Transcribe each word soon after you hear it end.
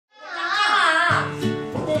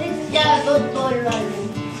야, 너 일로 와야 돼.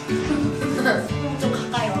 좀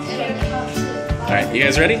가까이 와. Alright, you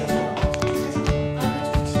guys ready?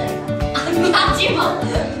 아니, 하지 마.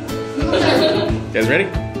 You guys ready?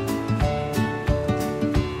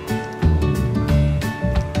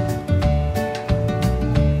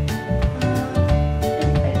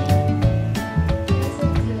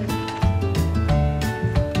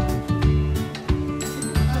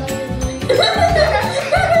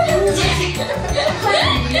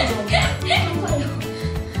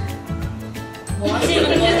 뭐 하시는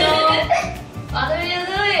거죠? What are you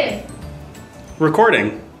doing? Recording.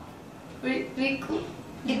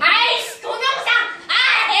 아이씨, 동영상! 아,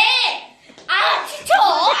 해! 아, 진짜!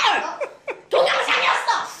 동영상이었어!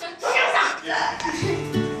 동영상!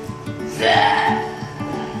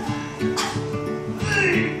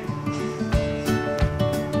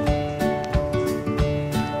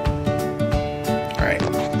 Alright.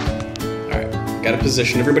 Alright. Got a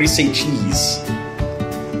position. Everybody say cheese.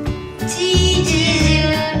 치즈.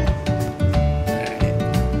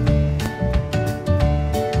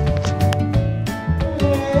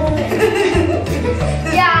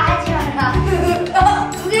 야, 하지 마라.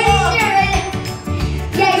 두개 싫으면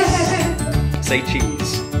야, Say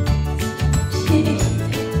cheese.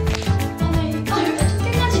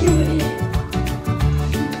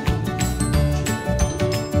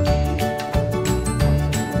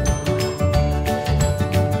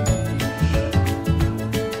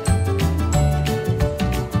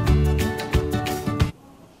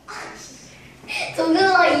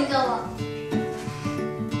 동영상이잖아.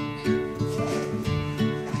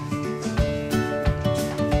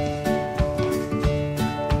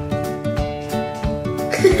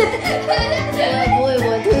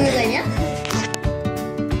 뭐야, 동영상이야?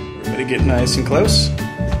 Everybody get nice and close.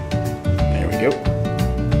 There we go.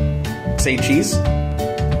 Say cheese.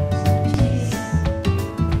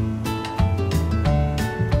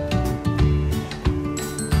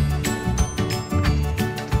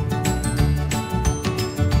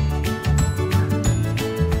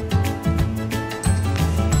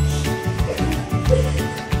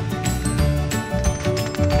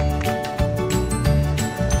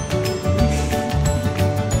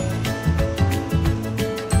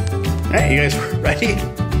 Alright, you guys ready?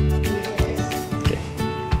 Okay.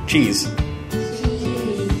 Cheese.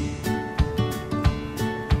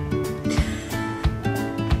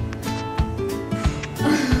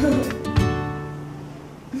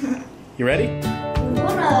 You ready?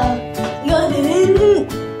 뭐라? 이거는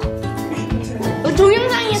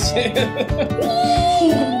동영상이었어.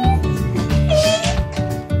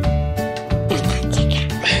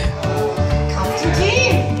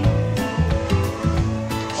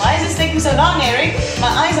 Why is this taking so long, Erik? My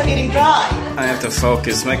eyes are getting dry. I have to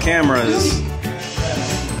focus. My camera is...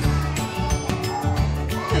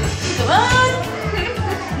 Come on.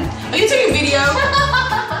 Are you taking video?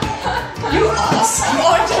 You ass.